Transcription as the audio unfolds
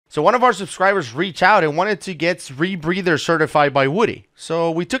So one of our subscribers reached out and wanted to get Rebreather certified by Woody. So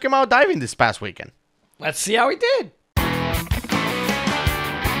we took him out diving this past weekend. Let's see how he did.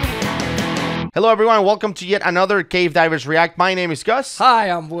 Hello everyone, welcome to yet another Cave Divers React. My name is Gus. Hi,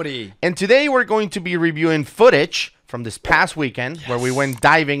 I'm Woody. And today we're going to be reviewing footage from this past weekend where we went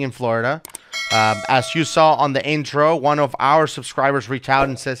diving in Florida. As you saw on the intro, one of our subscribers reached out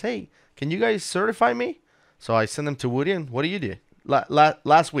and says, hey, can you guys certify me? So I sent them to Woody, and what do you do?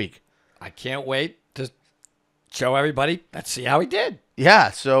 Last week. I can't wait to show everybody. Let's see how he did. Yeah,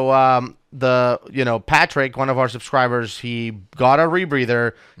 so Patrick, one of our subscribers, he got a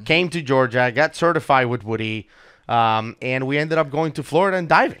rebreather, came to Georgia, got certified with Woody, and we ended up going to Florida and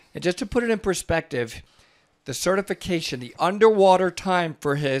diving. And just to put it in perspective, the certification, the underwater time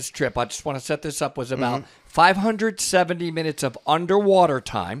for his trip, I just want to set this up, was about 570 minutes of underwater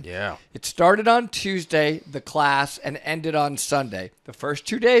time. Yeah. It started on Tuesday, the class, and ended on Sunday. The first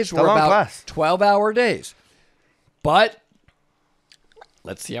 2 days were about 12-hour days. But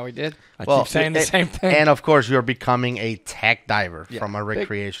let's see how he did. I keep saying the same thing. And, of course, you're becoming a tech diver from a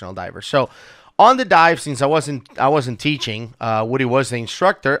recreational diver. So on the dive, since I wasn't teaching, Woody was the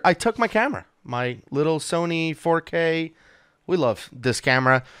instructor, I took my camera, my little Sony 4K. We love this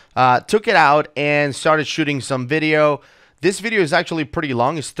camera. Took it out and started shooting some video. This video is actually pretty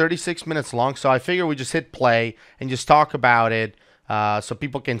long. It's 36 minutes long, so I figure we just hit play and just talk about it so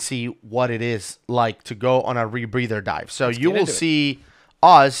people can see what it is like to go on a rebreather dive. So you will see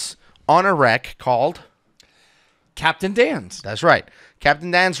us on a wreck called Captain Dan's. That's right.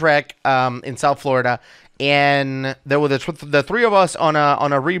 Captain Dan's wreck in South Florida. And there were the three of us on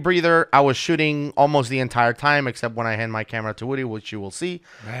a rebreather. I was shooting almost the entire time, except when I hand my camera to Woody, which you will see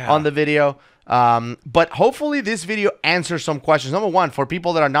on the video. But hopefully this video answers some questions. Number one, for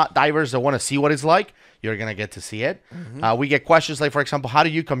people that are not divers that want to see what it's like, you're going to get to see it. We get questions like, for example, how do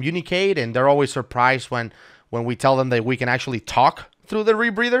you communicate? And they're always surprised when we tell them that we can actually talk through the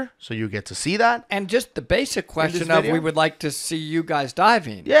rebreather, so you get to see that. And just the basic question of, we would like to see you guys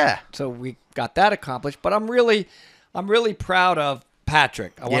diving. Yeah. So we got that accomplished, but I'm really proud of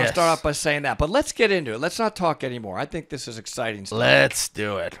Patrick. I want to start off by saying that, but let's get into it. Let's not talk anymore. I think this is exciting stuff. Let's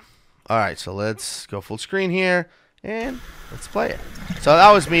do it. All right, so let's go full screen here, and let's play it. So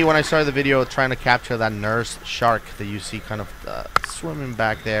that was me when I started the video trying to capture that nurse shark that you see kind of swimming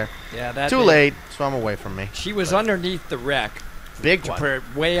back there. Yeah, that Too late, swam away from me. She was underneath the wreck. Big one.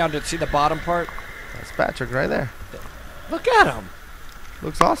 Way under. See the bottom part? That's Patrick right there. Look at him.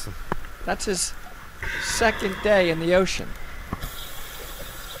 Looks awesome. That's his second day in the ocean.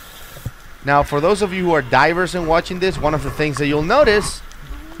 Now, for those of you who are divers and watching this, one of the things that you'll notice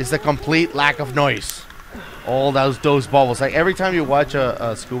is the complete lack of noise. All those bubbles. Like every time you watch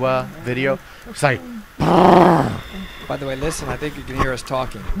a scuba video, it's like... By the way, listen, I think you can hear us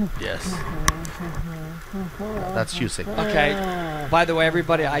talking. Yes. That's you singing. Okay. By the way,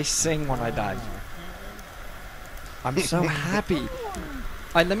 everybody, I sing when I dive. I'm so happy. All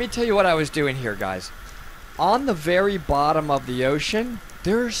right, let me tell you what I was doing here, guys. On the very bottom of the ocean,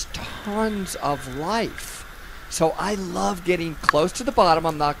 there's tons of life. So I love getting close to the bottom.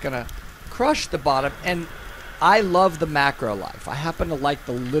 I'm not going to crush the bottom. And I love the macro life. I happen to like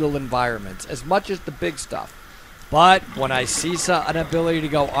the little environments as much as the big stuff. But when I see an ability to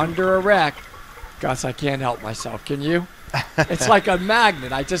go under a wreck, Gus, I can't help myself. Can you? It's like a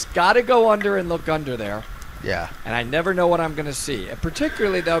magnet. I just got to go under and look under there. Yeah. And I never know what I'm going to see. And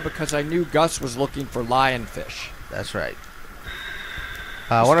particularly, though, because I knew Gus was looking for lionfish. That's right.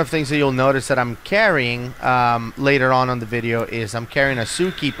 One of the things that you'll notice that I'm carrying later on the video is I'm carrying a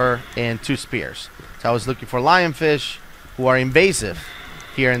zookeeper and 2 spears. So I was looking for lionfish who are invasive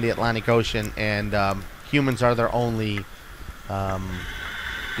here in the Atlantic Ocean, and humans are their only,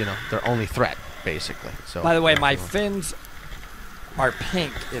 their only threat, basically. So. By the way, my fins are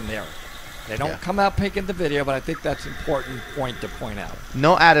pink in there. They don't come out pink in the video, but I think that's an important point to point out.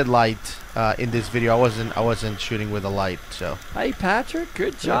 No added light in this video. I wasn't shooting with a light. So. Hey, Patrick,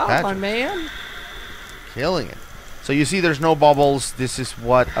 good job, my man. Killing it. So you see, there's no bubbles. This is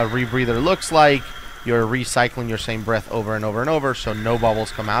what a rebreather looks like. You're recycling your same breath over and over and over, so no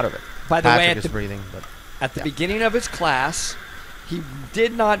bubbles come out of it. By the way, at the beginning of his class, he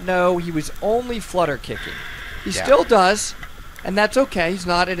did not know he was only flutter kicking. He still does, and that's okay. He's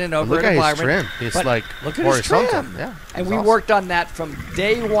not in an overt environment. Look at his trim. It's like look at his trim. Yeah, and we worked on that from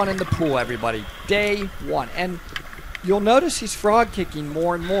day one in the pool, everybody. Day one. And you'll notice he's frog kicking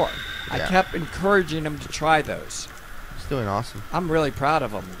more and more. I kept encouraging him to try those. He's doing awesome. I'm really proud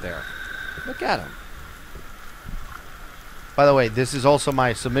of him there. Look at him. By the way, this is also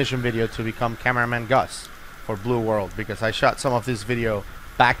my submission video to become cameraman Gus for Blue World, because I shot some of this video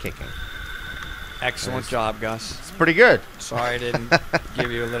back kicking. Excellent job, Gus. It's pretty good. Sorry I didn't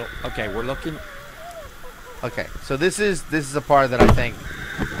give you a little. Okay, we're looking. Okay, so this is a part that I think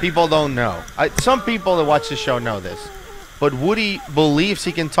people don't know. Some people that watch the show know this, but Woody believes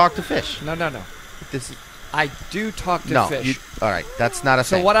he can talk to fish. No. This is, I do talk to fish. All right, that's not a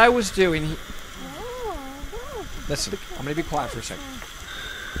thing. So what I was doing. Listen, I'm gonna be quiet for a second.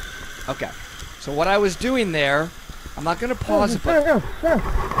 Okay, so what I was doing there, I'm not gonna pause it, but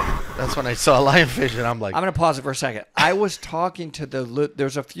that's when I saw a lionfish, and I'm like, I'm gonna pause it for a second. I was talking to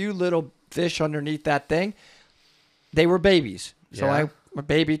there's a few little fish underneath that thing. They were babies, so my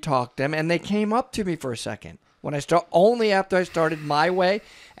baby talked them, and they came up to me for a second. When I start, only after I started my way,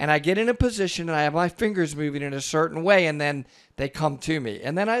 and I get in a position, and I have my fingers moving in a certain way, and then they come to me,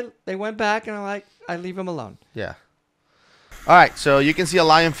 and then they went back, and I leave them alone. Yeah. All right, so you can see a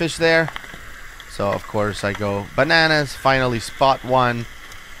lionfish there. So of course I go bananas, finally spot one,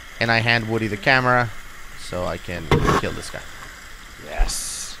 and I hand Woody the camera, so I can kill this guy.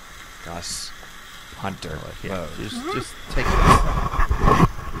 Yes, Gus. Hunter. Yeah, just take this.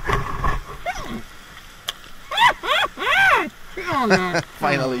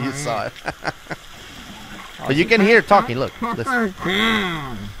 Finally, you saw it. But you can hear talking. Look, listen.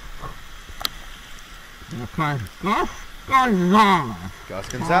 Gus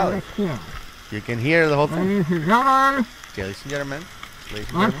Gonzalez. You can hear the whole thing. Okay, ladies and gentlemen.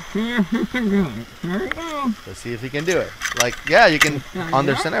 Let's see if he can do it. Like, yeah, you can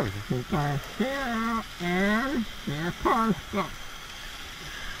understand everything.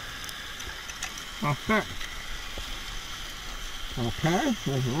 Okay,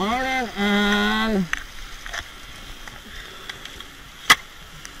 he's loaded and...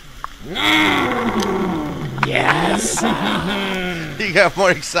 Yes! He got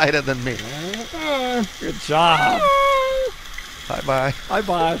more excited than me. Good job. Bye-bye.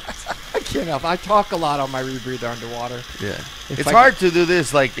 Bye-bye. I can't help. I talk a lot on my rebreather underwater. Yeah. It's hard to do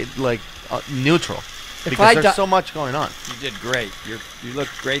this like neutral. Because there's so much going on. You did great. You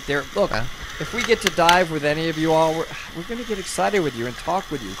looked great there. Look, if we get to dive with any of you all, we're going to get excited with you and talk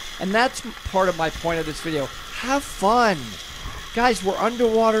with you. And that's part of my point of this video. Have fun. Guys, we're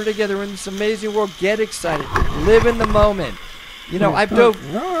underwater together in this amazing world. Get excited. Live in the moment. You know, I've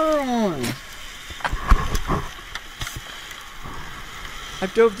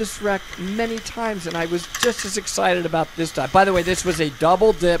dove this wreck many times, and I was just as excited about this dive. By the way, this was a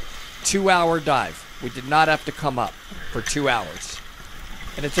double dip 2-hour dive. We did not have to come up for 2 hours.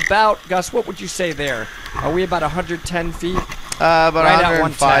 And it's about, Gus, what would you say there? Are we about 110 feet? About right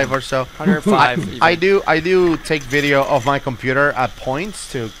 105 or so. 105. I do take video of my computer at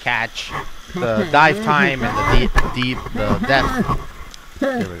points to catch the dive time and the depth.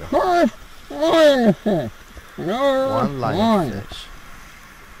 Here we go. One lionfish.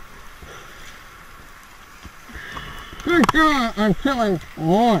 Good job on killing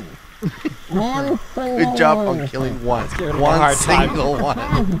one. Good job on killing one. One single one.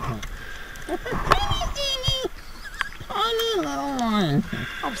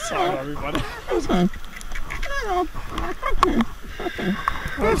 I'm sorry, everybody.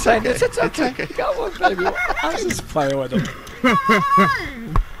 I'm saying this. It's okay. Come on, baby. I was just playing with him.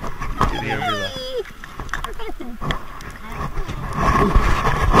 Did he ever do that?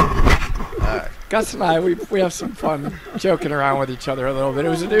 Gus and I, we have some fun joking around with each other a little bit. It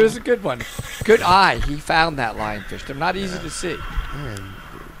was a good one. Good eye. He found that lionfish. They're not easy to see. Man,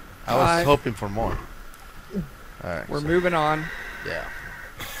 I was hoping for more. All right, we're moving on. Yeah.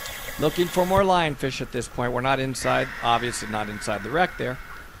 Looking for more lionfish at this point. We're not inside, obviously not inside the wreck there.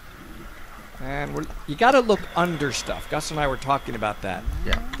 And you got to look under stuff. Gus and I were talking about that.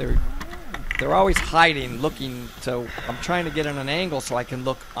 Yeah. They're always hiding, looking, so I'm trying to get on an angle so I can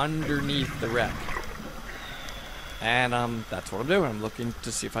look underneath the wreck. And that's what I'm doing. I'm looking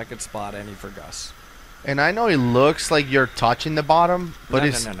to see if I could spot any for Gus. And I know it looks like you're touching the bottom, but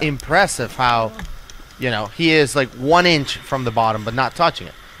it's impressive how, he is like 1 inch from the bottom, but not touching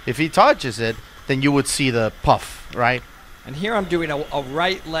it. If he touches it, then you would see the puff, right? And here I'm doing a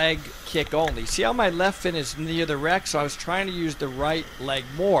right leg kick only. See how my left fin is near the wreck? So I was trying to use the right leg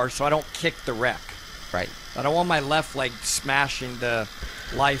more so I don't kick the wreck. Right. I don't want my left leg smashing the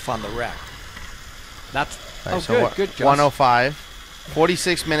life on the wreck. That's right, so good, Gus. 105.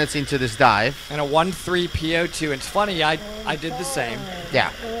 46 minutes into this dive. And a 1.3 PO2. It's funny, I did the same.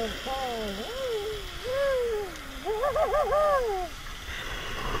 Yeah.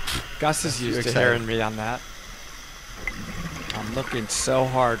 Gus is used to hearing me on that. I'm looking so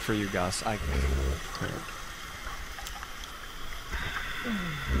hard for you, Gus.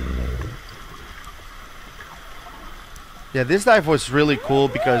 Yeah, this dive was really cool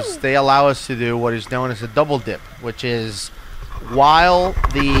because they allow us to do what is known as a double dip, which is while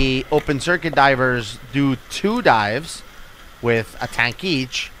the open circuit divers do 2 dives with a tank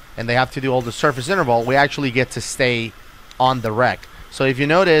each, and they have to do all the surface interval, we actually get to stay on the wreck. So if you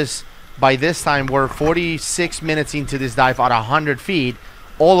notice, by this time, we're 46 minutes into this dive at 100 feet.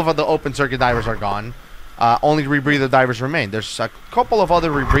 All of the open circuit divers are gone. Only rebreather divers remain. There's a couple of other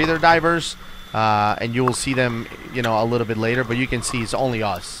rebreather divers, and you will see them, a little bit later. But you can see it's only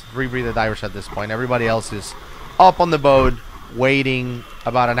us, rebreather divers at this point. Everybody else is up on the boat, waiting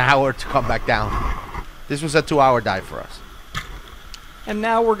about an hour to come back down. This was a 2-hour dive for us. And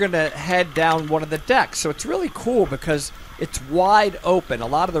now we're going to head down one of the decks. So it's really cool because it's wide open. A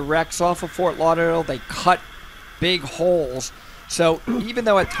lot of the wrecks off of Fort Lauderdale, they cut big holes. So even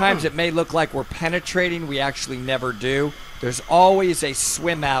though at times it may look like we're penetrating, we actually never do. There's always a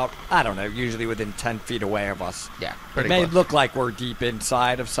swim out, I don't know, usually within 10 feet away of us. Yeah, it pretty may close. look like we're deep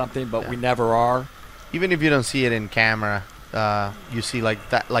inside of something, but we never are. Even if you don't see it in camera, you see like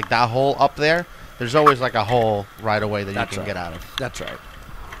that hole up there. There's always like a hole right away that you can get out of. That's right.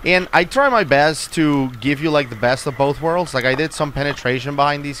 And I try my best to give you like the best of both worlds. Like I did some penetration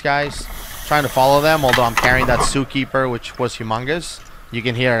behind these guys, trying to follow them, although I'm carrying that zookeeper, which was humongous. You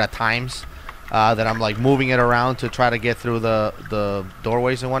can hear it at times that I'm like moving it around to try to get through the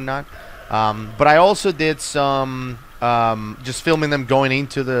doorways and whatnot. But I also did some just filming them going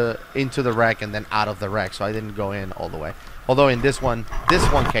into the wreck and then out of the wreck, so I didn't go in all the way. Although in this one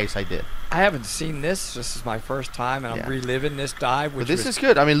case I did. I haven't seen this. This is my first time, and I'm reliving this dive. But this is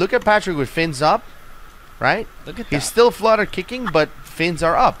good. I mean, look at Patrick with fins up, right? Look at that. He's still flutter kicking, but fins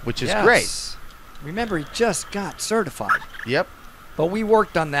are up, which is great. Remember, he just got certified. Yep. But we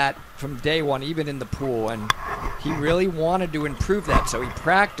worked on that from day one, even in the pool, and he really wanted to improve that. So he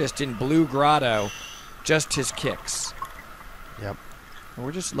practiced in Blue Grotto just his kicks. Yep. And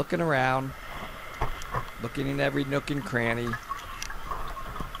we're just looking around, looking in every nook and cranny.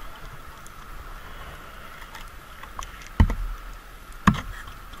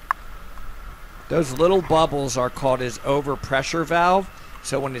 Those little bubbles are called his overpressure valve.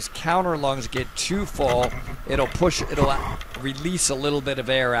 So when his counter lungs get too full, it'll release a little bit of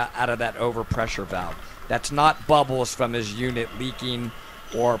air out of that overpressure valve. That's not bubbles from his unit leaking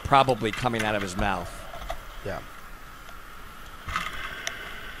or probably coming out of his mouth. Yeah.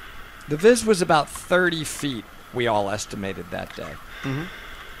 The Viz was about 30 feet, we all estimated that day.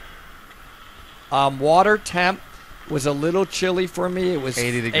 Water temp was a little chilly for me. It was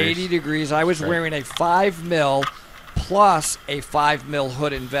 80 degrees. I was wearing a 5 mil plus a 5 mil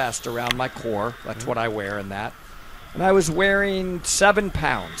hood and vest around my core. That's what I wear in that. And I was wearing 7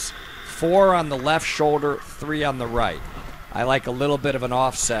 pounds, 4 on the left shoulder, 3 on the right. I like a little bit of an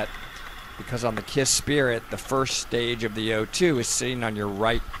offset because on the Kiss Spirit, the first stage of the O2 is sitting on your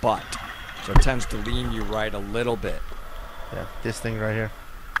right butt. So it tends to lean you right a little bit. Yeah, this thing right here.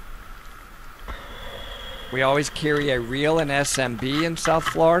 We always carry a reel and SMB in South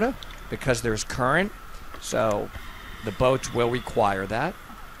Florida because there's current. So the boats will require that.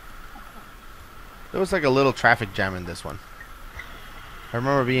 There was like a little traffic jam in this one. I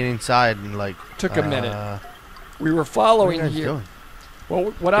remember being inside and like... Took a minute. We were following what are you guys here. doing?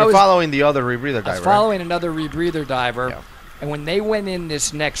 Well, You're following the other rebreather diver, I was following another rebreather diver. Yeah. And when they went in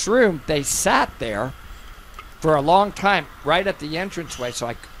this next room, they sat there for a long time right at the entranceway. So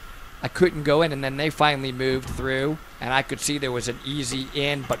I couldn't go in, and then they finally moved through, and I could see there was an easy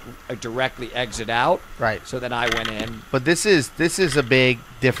in, but a directly exit out. Right. So then I went in. But this is a big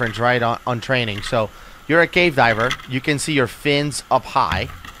difference, right, on training. So you're a cave diver. You can see your fins up high,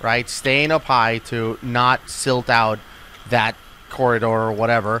 right, staying up high to not silt out that corridor or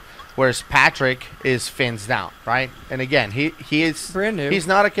whatever. Whereas Patrick is fins down, right? And again, he is brand new. He's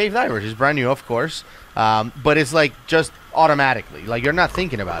not a cave diver. He's brand new, of course. But it's like just automatically. Like you're not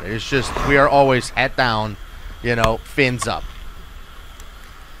thinking about it. It's just we are always head down, fins up.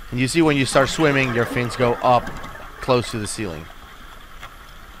 And you see when you start swimming, your fins go up close to the ceiling.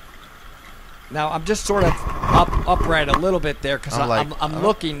 Now I'm just sort of upright a little bit there because I'm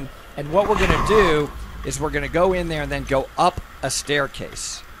looking, and what we're gonna do is we're gonna go in there and then go up a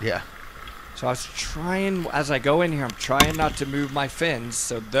staircase. Yeah. So I was trying, as I go in here, I'm trying not to move my fins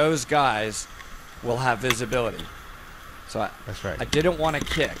so those guys will have visibility. So that's right. I didn't want to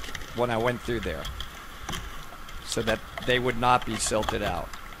kick when I went through there so that they would not be silted out.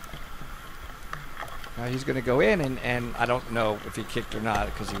 Now he's going to go in, and I don't know if he kicked or not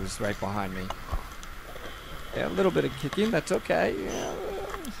because he was right behind me. Yeah, a little bit of kicking. That's okay. Yeah,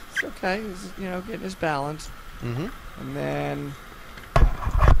 it's okay. He's, getting his balance. Mm-hmm. And then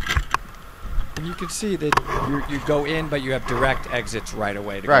And you can see that you go in, but you have direct exits right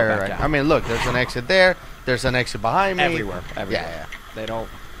away to go back out. I mean, look, there's an exit there. There's an exit behind me. Everywhere. Yeah. We don't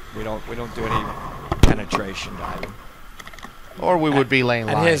do any penetration diving. Or we would be laying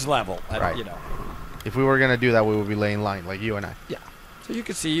line. At his level, Right. you know. If we were gonna do that, we would be laying line, like you and I. Yeah. So you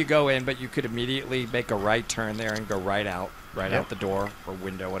can see you go in, but you could immediately make a right turn there and go right out the door or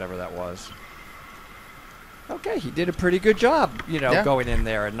window, whatever that was. Okay, he did a pretty good job, going in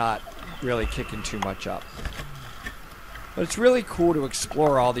there and not really kicking too much up. But it's really cool to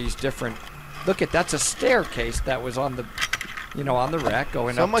explore all these different. That's a staircase that was on the, on the wreck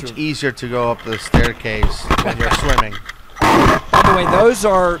going up. So much easier to go up the staircase when you're swimming. By the way,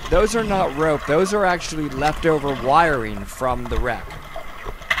 those are not rope. Those are actually leftover wiring from the wreck.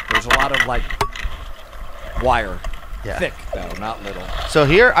 There's a lot of wire. Yeah. Thick though, not little. So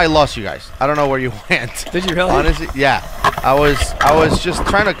here I lost you guys. I don't know where you went. Did you really? Honestly, yeah. I was just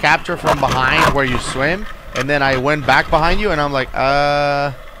trying to capture from behind where you swim, and then I went back behind you, and I'm like,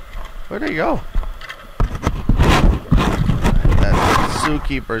 where did you go? That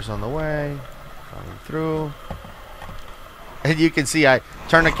zookeeper's on the way, coming through. And you can see I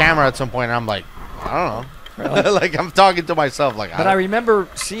turned the camera at some point, and I'm like, I don't know. Really? Like I'm talking to myself. But I remember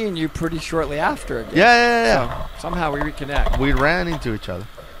seeing you pretty shortly after again. Yeah. So somehow we reconnect. We ran into each other.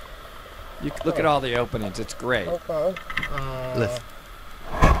 You look at all the openings. It's great. Okay. Listen.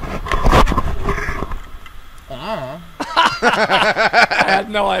 I had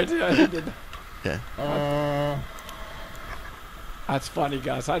no idea he did that. Yeah. That's funny,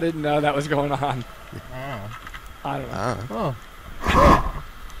 Gus. I didn't know that was going on. I don't know.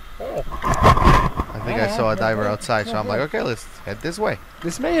 I think I saw a diver outside, so I'm like, okay, let's head this way.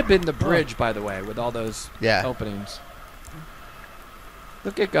 This may have been the bridge, by the way, with all those openings.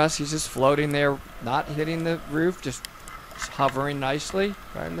 Look at Gus. He's just floating there, not hitting the roof, just hovering nicely.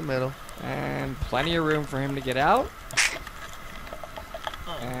 Right in the middle. And plenty of room for him to get out.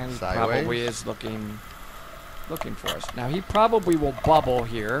 And he probably is looking for us. Now, he probably will bubble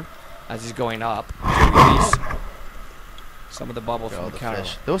here as he's going up to release some of the bubble from the counter.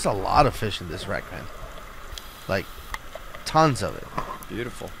 Fish. There was a lot of fish in this wreck, man. Like, tons of it.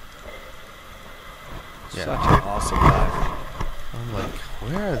 Beautiful. Yeah. Such an awesome dive. I'm like,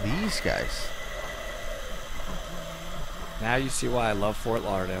 where are these guys? Now you see why I love Fort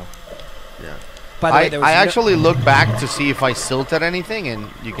Lauderdale. Yeah. By the way, I actually looked back to see if I silted anything, and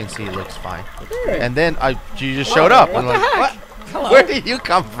you can see it looks fine. And then you just showed up. What I'm the like, heck? what? Hello. Where did you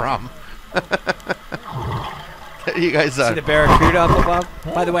come from? There you guys are. See the barracuda up above?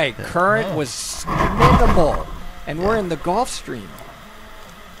 By the way, current was minimal, and we're in the Gulf Stream.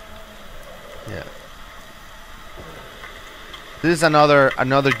 Yeah. This is another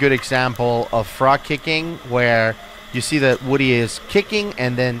good example of frog kicking, where you see that Woody is kicking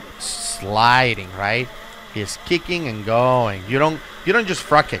and then sliding, right? He's kicking and going. You don't just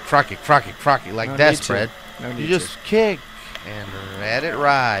frog kick like No desperate. No need You just kick and let it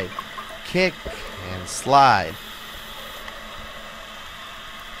ride. Kick and slide.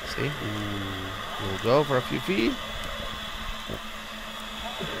 See? We'll go for a few feet.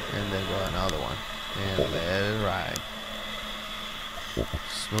 And then go another one. And let it ride.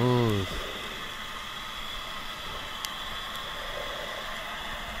 Smooth.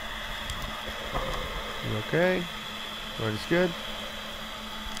 You okay? Everybody's good?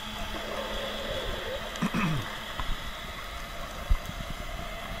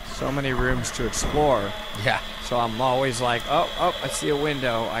 So many rooms to explore. Yeah. So I'm always like, oh, I see a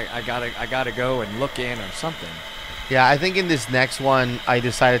window. I gotta go and look in or something. Yeah, I think in this next one, I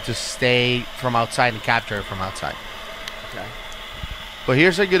decided to stay from outside and capture it from outside. Okay. But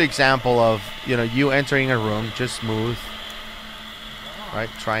here's a good example of, you entering a room, just smooth. Right?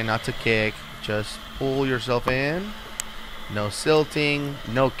 Try not to kick. Just pull yourself in. No silting,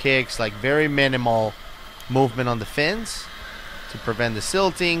 no kicks, like very minimal movement on the fins to prevent the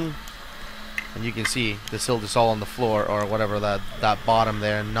silting. And you can see the silt is all on the floor or whatever, that bottom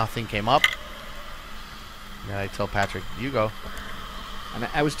there. Nothing came up. And I tell Patrick, you go. And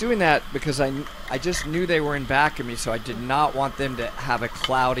I was doing that because I just knew they were in back of me, so I did not want them to have a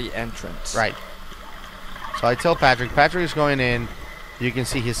cloudy entrance. Right. So I tell Patrick is going in. You can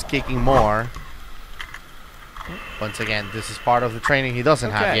see he's kicking more. Once again, this is part of the training he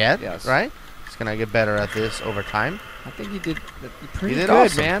doesn't have yet, right? He's going to get better at this over time. I think he did pretty did good,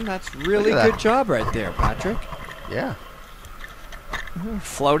 awesome. man. That's really good job right there, Patrick. Yeah.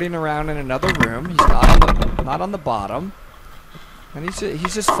 Floating around in another room. He's not on the bottom. And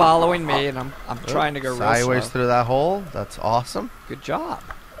he's just following me, and I'm trying to go sideways real slow. through that hole. That's awesome. Good job.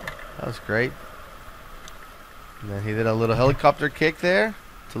 That was great. And then he did a little helicopter kick there.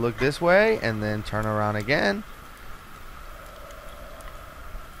 to look this way and then turn around again.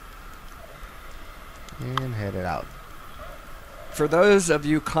 And head it out. For those of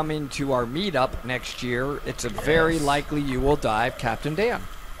you coming to our meetup next year, it's very likely you will dive Captain Dan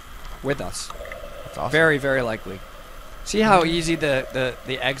with us. That's awesome. Very, very likely. See how easy the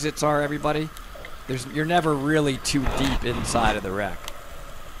exits are, everybody? You're never really too deep inside of the wreck,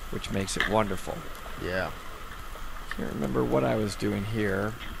 which makes it wonderful. Yeah. Can't remember what I was doing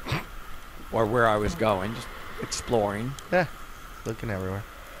here or where I was going, just exploring. Yeah, looking everywhere.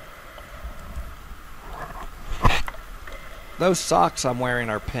 Those socks I'm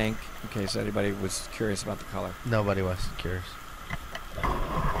wearing are pink, in case anybody was curious about the color. Nobody was curious.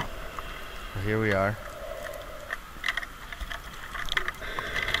 Here we are.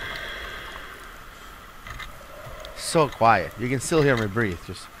 So quiet. You can still hear me breathe.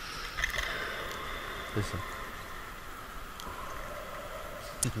 Just listen.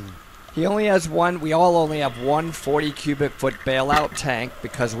 He only has one. We all only have one 40 cubic foot bailout tank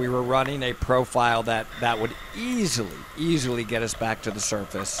because we were running a profile that would easily get us back to the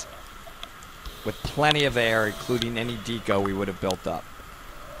surface with plenty of air, including any deco we would have built up.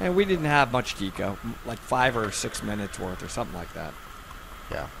 And we didn't have much deco, like 5 or 6 minutes worth or something like that.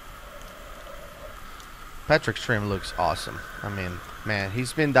 Yeah. Patrick's trim looks awesome. I mean, man,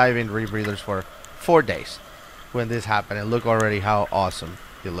 he's been diving rebreathers for 4 days when this happened, and look already how awesome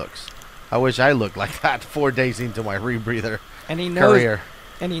he looks. I wish I looked like that 4 days into my rebreather career.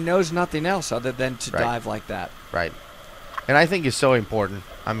 And he knows nothing else other than to dive like that. Right. And I think it's so important.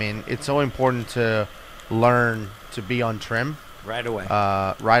 I mean, it's so important to learn to be on trim. Right away.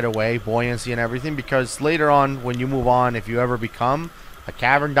 Right away, buoyancy and everything, because later on, when you move on, if you ever become a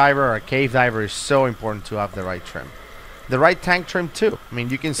cavern diver or a cave diver, is so important to have the right trim. The right tank trim, too. I mean,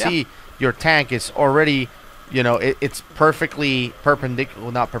 you can see your tank is already... You know, it's perfectly perpendicular,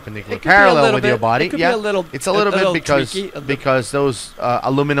 well, not perpendicular, parallel with your body. It's a little bit because those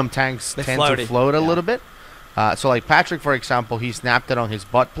aluminum tanks tend to float a little bit. So like Patrick, for example, he snapped it on his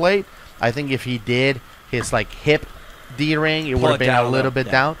butt plate. I think if he did his like hip D-ring, it would have been a little bit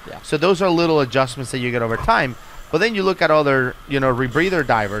down. Yeah. So those are little adjustments that you get over time. But then you look at other, rebreather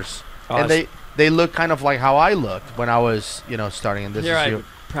divers, and they look kind of like how I looked when I was, starting. And this is you.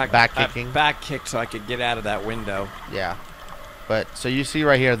 Back kicking. Back kick so I could get out of that window. Yeah. But so you see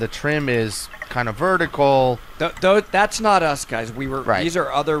right here, the trim is kind of vertical. That's not us, guys. These are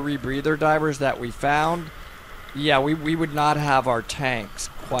other rebreather divers that we found. Yeah, we would not have our tanks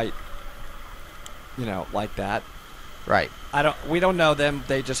quite, like that. Right. We don't know them.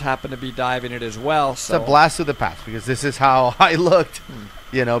 They just happen to be diving it as well. So. It's a blast to the past because this is how I looked,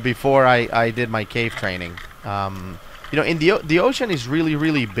 before I did my cave training. In the ocean is really,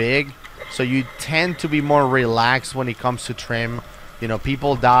 really big, so you tend to be more relaxed when it comes to trim.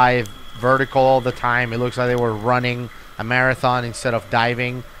 People dive vertical all the time. It looks like they were running a marathon instead of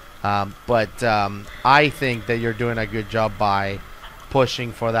diving. But I think that you're doing a good job by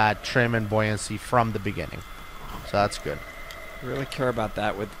pushing for that trim and buoyancy from the beginning. So that's good. I really care about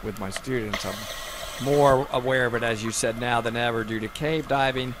that with my students. I'm more aware of it, as you said, now than ever due to cave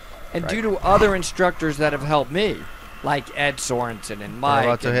diving and due to other instructors that have helped me. Like Ed Sorensen and Mike. We're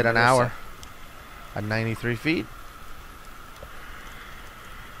about to hit an hour at 93 feet.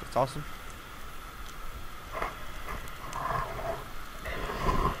 That's awesome.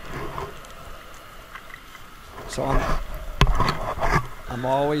 So I'm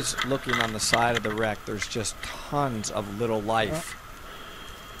always looking on the side of the wreck. There's just tons of little life.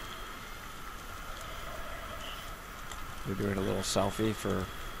 We're doing a little selfie for...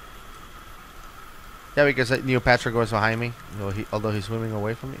 Yeah, because Patrick was behind me, although he's swimming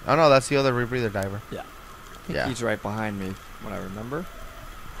away from me. Oh, no, that's the other rebreather diver. Yeah. I think he's right behind me, what I remember.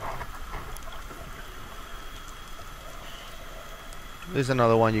 There's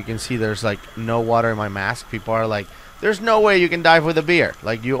another one. You can see there's, like, no water in my mask. People are like, there's no way you can dive with a beer.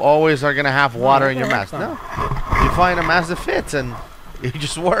 Like, you always are going to have water in your mask. No. You find a mask that fits, and it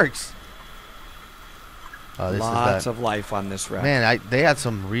just works. Lots of life on this wreck. Man, they had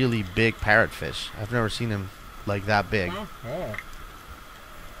some really big parrotfish. I've never seen them like that big. Okay.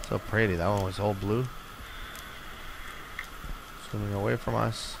 So pretty. That one was all blue. Swimming away from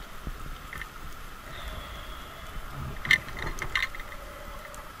us.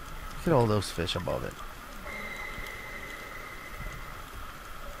 Look at all those fish above it.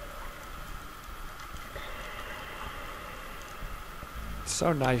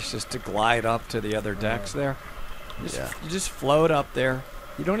 So nice just to glide up to the other decks there. You just float up there.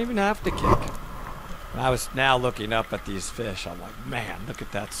 You don't even have to kick. I was now looking up at these fish. I'm like, man, look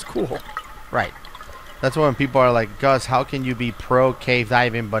at that. It's cool. Right. That's when people are like, Gus, how can you be pro cave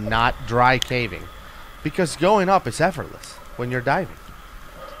diving but not dry caving? Because going up is effortless when you're diving.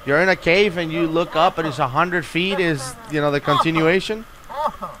 You're in a cave and you look up and it's 100 feet is, the continuation.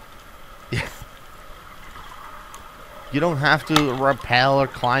 Yeah. You don't have to rappel or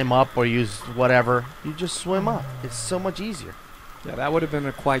climb up or use whatever. You just swim up. It's so much easier. Yeah, that would have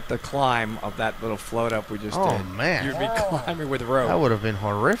been quite the climb of that little float up we just did. Oh, man. You'd be climbing with rope. That would have been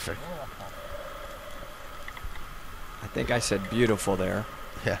horrific. I think I said beautiful there.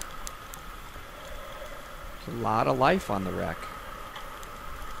 Yeah. There's a lot of life on the wreck.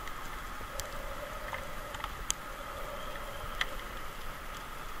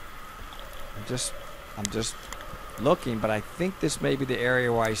 I'm just looking, but I think this may be the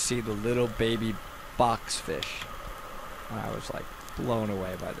area where I see the little baby boxfish. And I was like blown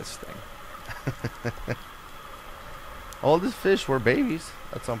away by this thing. All these fish were babies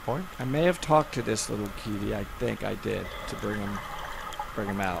at some point. I may have talked to this little kitty. I think I did to bring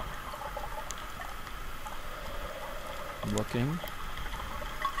him out. I'm looking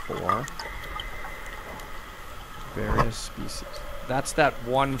for various species. That's that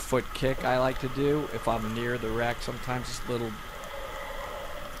 1 foot kick I like to do if I'm near the wreck. Sometimes it's little.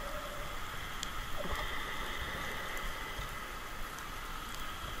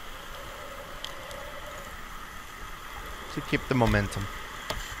 To keep the momentum.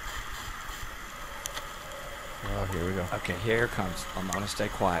 Oh, here we go. Okay, here it comes. I'm gonna stay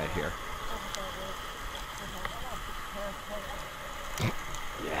quiet here.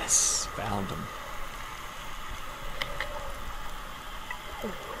 Yes, found him.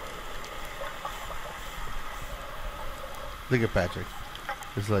 Look at Patrick.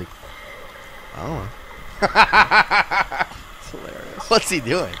 It's like, I don't know. It's hilarious. What's he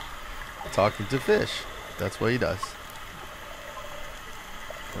doing? Talking to fish. That's what he does.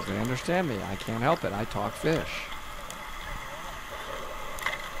 Because they understand me. I can't help it. I talk fish.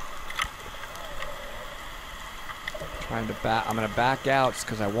 I'm going to back out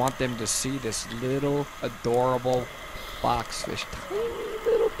because I want them to see this little adorable boxfish. Tiny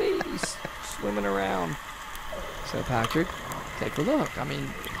little babies swimming around. So, Patrick, take a look. I mean,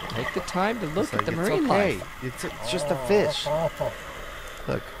 take the time to look at the marine life. It's just a fish.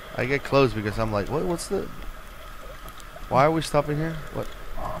 Look, I get close because I'm like, what's the... Why are we stopping here? What?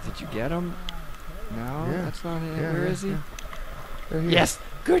 Did you get him? No, Yeah. that's not him. Yeah, Where yeah, is he? yeah. There he is. Yes,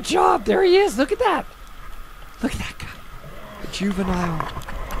 good job. There he is. Look at that. Look at that guy. A juvenile.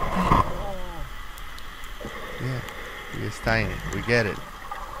 Yeah, he is tiny. We get it.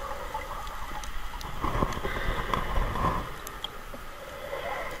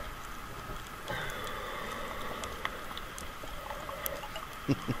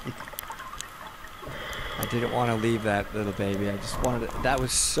 I didn't want to leave that little baby. I just wanted to, that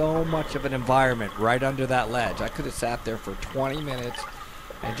was so much of an environment right under that ledge. I could have sat there for 20 minutes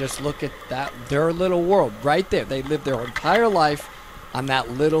and just look at that, their little world right there. They lived their entire life on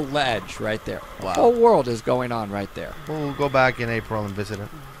that little ledge right there. Wow. The whole world is going on right there. We'll go back in April and visit it.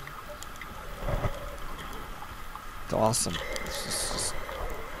 It's awesome. It's just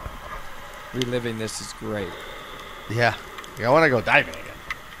reliving this is great. Yeah. I want to go diving again.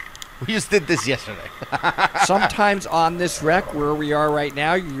 We just did this yesterday. Sometimes on this wreck where we are right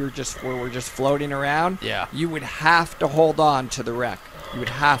now, we're just floating around. Yeah. You would have to hold on to the wreck. You would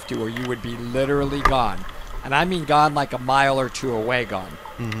have to, or you would be literally gone. And I mean gone like a mile or two away gone.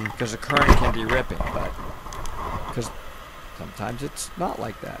 Because the current can be ripping, but because sometimes it's not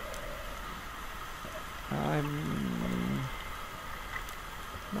like that. I'm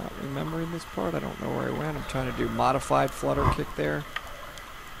not remembering this part. I don't know where I went. I'm trying to do modified flutter kick there.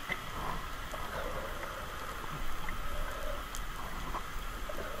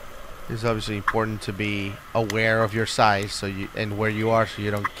 It's obviously important to be aware of your size and where you are so you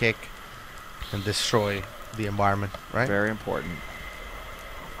don't kick and destroy the environment, right? Very important.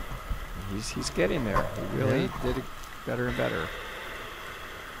 He's getting there. He really did it better and better.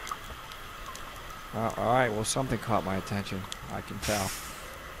 All right, well, something caught my attention. I can tell.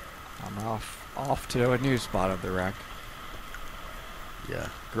 I'm off to a new spot of the wreck. Yeah.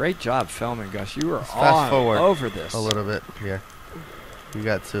 Great job filming, Gus. You were Let's fast forward over this. a little bit here. We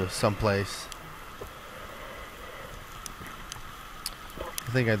got to someplace.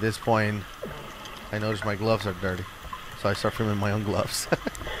 I think at this point, I noticed my gloves are dirty. So I start filming my own gloves.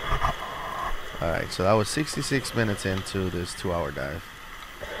 Alright, so that was 66 minutes into this 2-hour dive.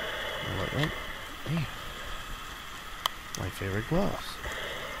 I'm like, oh, man. My favorite gloves.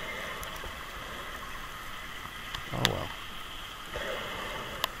 Oh well.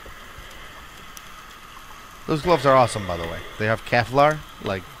 Those gloves are awesome, by the way. They have Kevlar.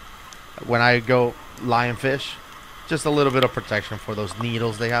 Like, when I go lionfish. Just a little bit of protection for those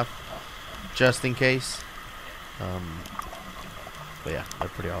needles they have, just in case. But yeah, they're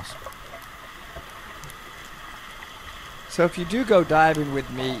pretty awesome. So if you do go diving with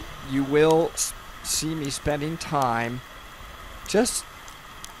me, you will see me spending time just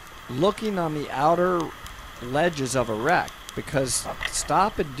looking on the outer ledges of a wreck, because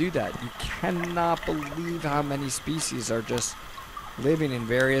stop and do that. You cannot believe how many species are just living in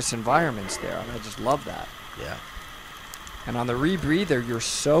various environments there, and I just love that. Yeah. And on the Rebreather, you're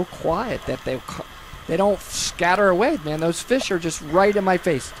so quiet that they don't scatter away, man. Those fish are just right in my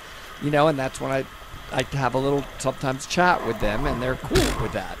face, you know, and that's when I have a little sometimes chat with them, and they're cool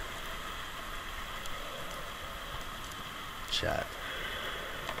with that. Chat.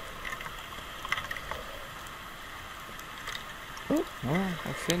 Oh, well,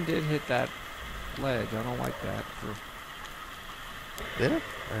 my fin did hit that ledge. I don't like that. Did it?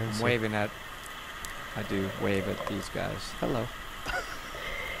 I'm waving at. I do wave at these guys. Hello.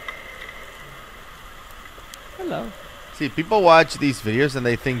 Hello. See, people watch these videos and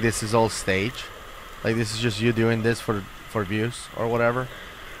they think this is all stage. Like, this is just you doing this for views or whatever.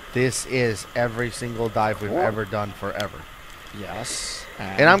 This is every single dive we've ever done forever. Yes.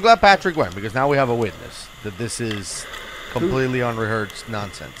 And I'm glad Patrick went, because now we have a witness that this is completely unrehearsed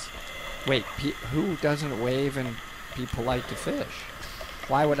nonsense. Wait, who doesn't wave and be polite to fish?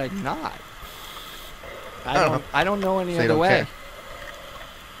 Why would I not? I don't know any other way. Care.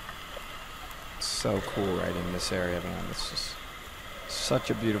 It's so cool right in this area, man. It's just such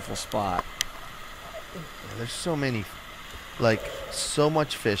a beautiful spot. Yeah, there's so many, like, so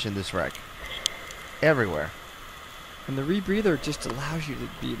much fish in this wreck. Everywhere. And the Rebreather just allows you to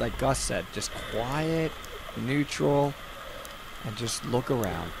be, like Gus said, just quiet, neutral, and just look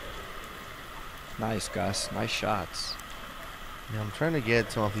around. Nice, Gus. Nice shots. Yeah, I'm trying to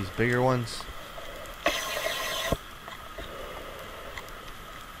get some of these bigger ones.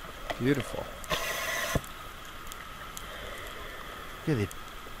 Beautiful. Look at the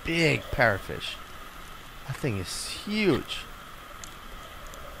big parrotfish. That thing is huge.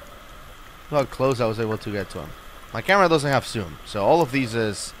 Look how close I was able to get to him. My camera doesn't have zoom, so all of these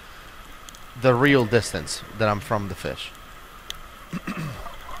is the real distance that I'm from the fish.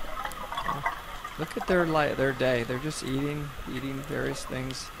 Look at their day. They're just eating various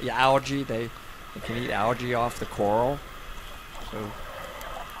things. Yeah, algae. They can eat algae off the coral. So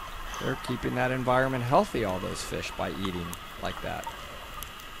they're keeping that environment healthy, all those fish, by eating like that.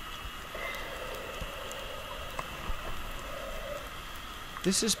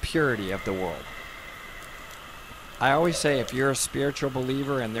 This is purity of the world. I always say, if you're a spiritual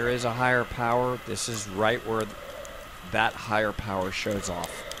believer and there is a higher power, this is right where that higher power shows off.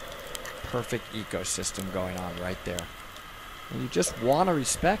 Perfect ecosystem going on right there. And you just want to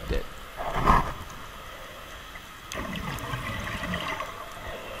respect it.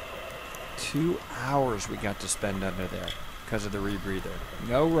 Two hours we got to spend under there because of the Rebreather.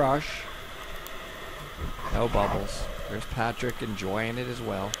 No rush. No bubbles. There's Patrick enjoying it as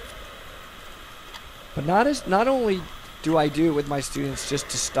well. But not only do I do it with my students just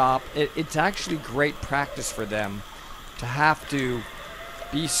to stop, it's actually great practice for them to have to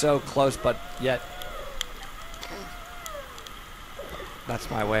be so close, but yet that's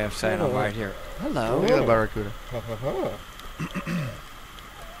my way of saying I'm right here. Hello. Look at the barracuda.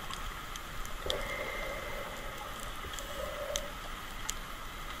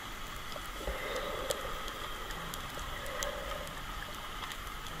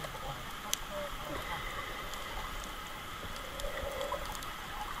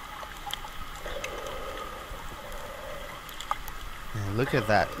 Look at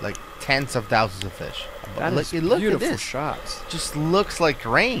that, like tens of thousands of fish. That is look beautiful at this. Shots. Just looks like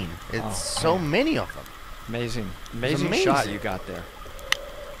rain. It's so many of them. Amazing shot you got there.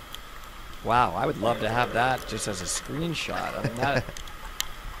 Wow, I would love to have that just as a screenshot. I mean, that.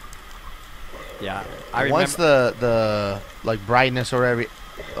 Yeah, I remember. Once the like brightness or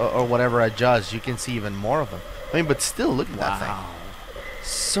whatever adjusts, you can see even more of them. I mean, but still, look at that thing.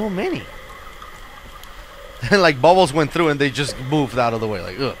 So many. Like bubbles went through and they just moved out of the way.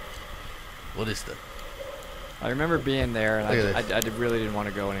 Like, ugh, what is that? I remember being there, and I really didn't want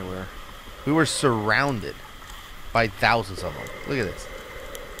to go anywhere. We were surrounded by thousands of them. Look at this.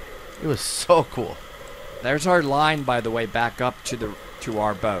 It was so cool. There's our line, by the way, back up to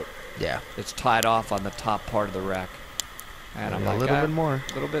our boat. Yeah. It's tied off on the top part of the wreck. And I'm like, a little bit more.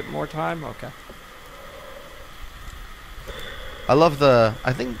 A little bit more time? Okay. I love the,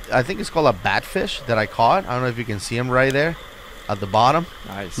 I think it's called a batfish that I caught. I don't know if you can see him right there at the bottom.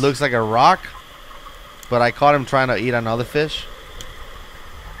 Nice. Looks like a rock, but I caught him trying to eat another fish.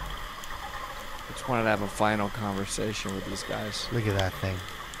 It's Just wanted to have a final conversation with these guys. Look at that thing.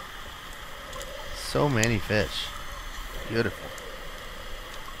 So many fish. Beautiful.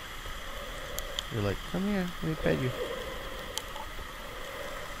 You're like, come here, let me pet you.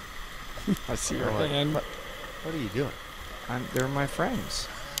 I see your Like, hand. what are you doing? They're my friends.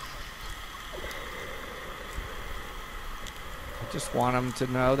 I just want them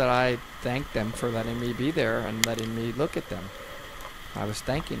to know that I thank them for letting me be there and letting me look at them. I was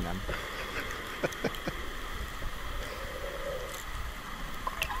thanking them.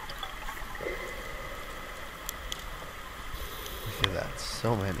 Look at that,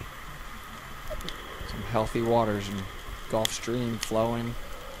 so many. Some healthy waters and Gulf Stream flowing,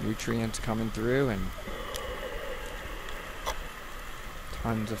 nutrients coming through, and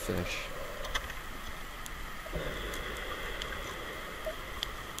tons of fish.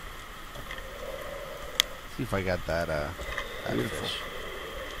 See if I got that, that Beautiful. fish.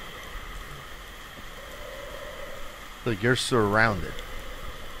 Look, you're surrounded.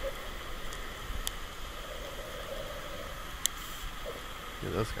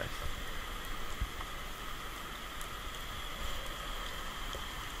 Look at those guys.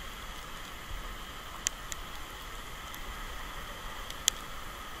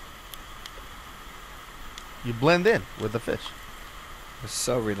 You blend in with the fish. I was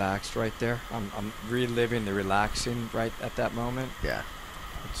so relaxed right there. I'm reliving the relaxing right at that moment. Yeah.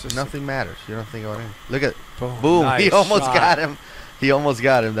 It's just Nothing matters. You don't think about it. Look at boom. boom. Nice He almost shot. got him. He almost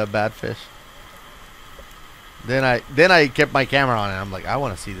got him, that bad fish. Then I kept my camera on and I'm like, I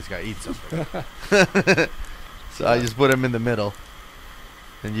want to see this guy eat something. So I just put him in the middle.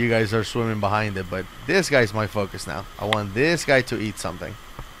 And you guys are swimming behind it, but this guy's my focus now. I want this guy to eat something.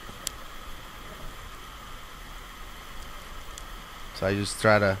 So I just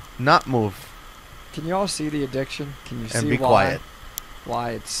try to not move Can you all see the addiction? Can you see and be why? quiet.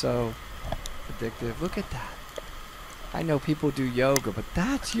 Why it's so addictive? Look at that. I know people do yoga, but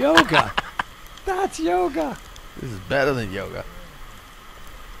that's yoga. That's yoga. This is better than yoga.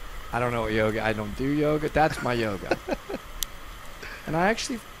 I don't know what yoga. I don't do yoga. That's my yoga. And I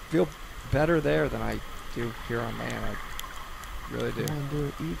actually feel better there than I do here on land. I really do. Come on,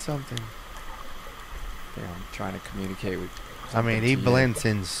 dude, eat something. Yeah, I'm trying to communicate with. I mean, something he to you. blends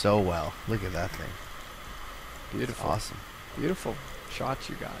in so well. Look at that thing. Beautiful. Awesome. Beautiful shots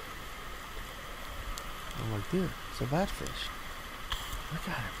you got. I'm like, dude, it's a bad fish. Look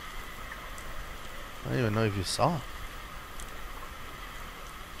at him. I don't even know if you saw him.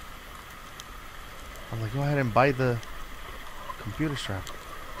 I'm like, go ahead and bite the computer strap.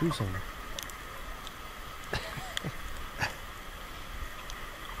 Do something.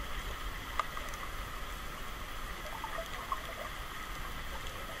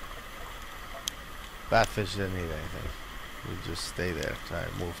 Bad fish didn't eat anything. We just stay there. So I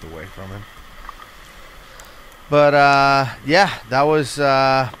moved away from him. But yeah, that was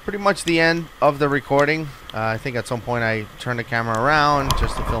pretty much the end of the recording. I think at some point I turned the camera around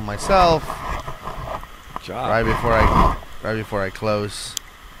just to film myself. Good job. Right before I close.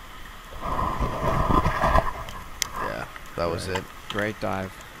 Yeah, that was it. Great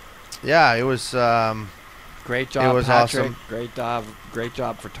dive. Yeah, it was Great job, It was Patrick. awesome. Great job. Great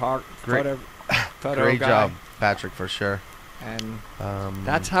job for Great- photo great guy. job, Patrick, for sure. And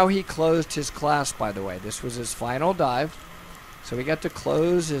that's how he closed his class, by the way. This was his final dive. So he got to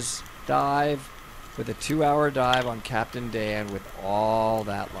close his dive with a 2-hour dive on Captain Dan with all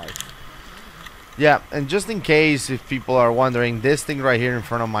that life. Yeah, and just in case if people are wondering, this thing right here in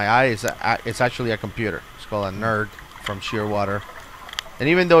front of my eye is it's actually a computer. It's called a Nerd from Shearwater. And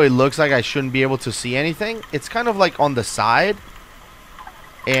even though it looks like I shouldn't be able to see anything, it's kind of like on the side,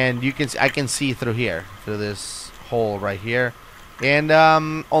 and I can see through here, through this hole right here. And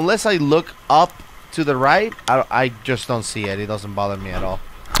unless I look up to the right, I just don't see it. It doesn't bother me at all.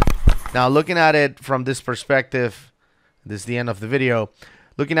 Now, looking at it from this perspective, this is the end of the video.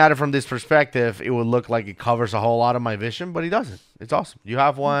 Looking at it from this perspective, it would look like it covers a whole lot of my vision, but it doesn't. It's awesome. You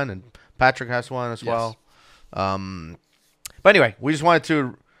have one, and Patrick has one as well. But anyway, we just wanted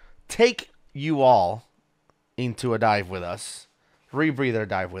to take you all into a dive with us, Rebreather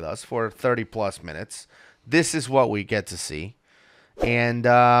dive with us for 30 plus minutes. This is what we get to see, and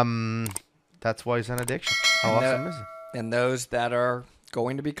that's why it's an addiction. How awesome is it? And those that are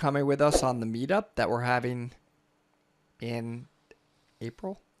going to be coming with us on the meetup that we're having in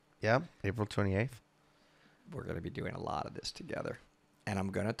April, Yeah, April 28th. we're going to be doing a lot of this together. And I'm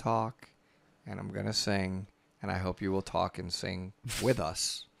going to talk, and I'm going to sing, and I hope you will talk and sing with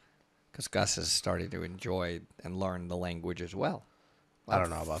us, because Gus is starting to enjoy and learn the language as well. I don't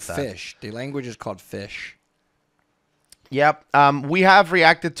know about that. Fish. The language is called fish. Yep. We have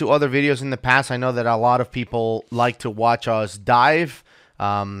reacted to other videos in the past. I know that a lot of people like to watch us dive.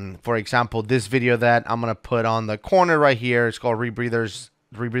 For example, this video that I'm going to put on the corner right here is called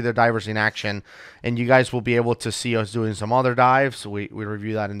Rebreather Divers in Action. And you guys will be able to see us doing some other dives. We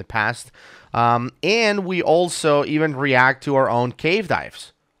reviewed that in the past. And we also even react to our own cave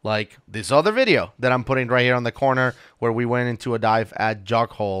dives. Like this other video that I'm putting right here on the corner where we went into a dive at Jug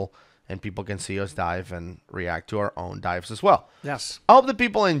Hole. And people can see us dive and react to our own dives as well. Yes. I hope that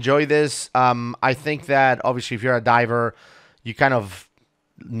people enjoy this. I think that obviously if you're a diver, you kind of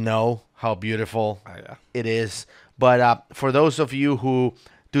know how beautiful it is. But for those of you who,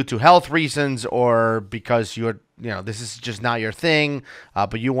 due to health reasons or because this is just not your thing,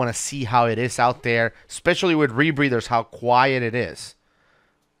 but you want to see how it is out there, especially with rebreathers, how quiet it is,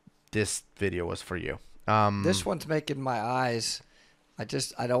 this video was for you. This one's making my eyes...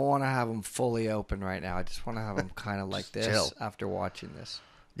 I don't want to have them fully open right now. I just want to have them kind of like this chill after watching this.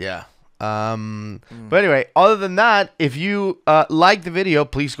 Yeah. But anyway, other than that, if you like the video,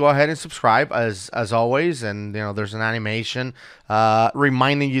 please go ahead and subscribe as always. And there's an animation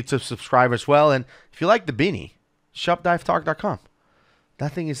reminding you to subscribe as well. And if you like the beanie, shopdivetalk.com.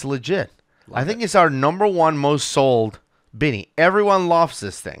 That thing is legit. I think it's our #1 most sold beanie. Everyone loves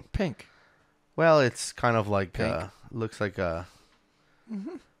this thing. Pink. Well, it's kind of like looks like a.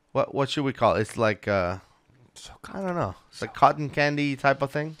 What should we call it? It's like I don't know. It's like cotton candy type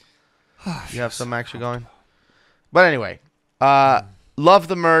of thing. You have some action going. But anyway, love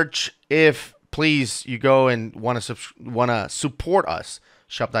the merch. If please you go and want to support us,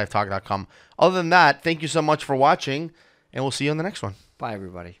 shopdivetalk.com. Other than that, thank you so much for watching, and we'll see you on the next one. Bye,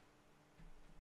 everybody.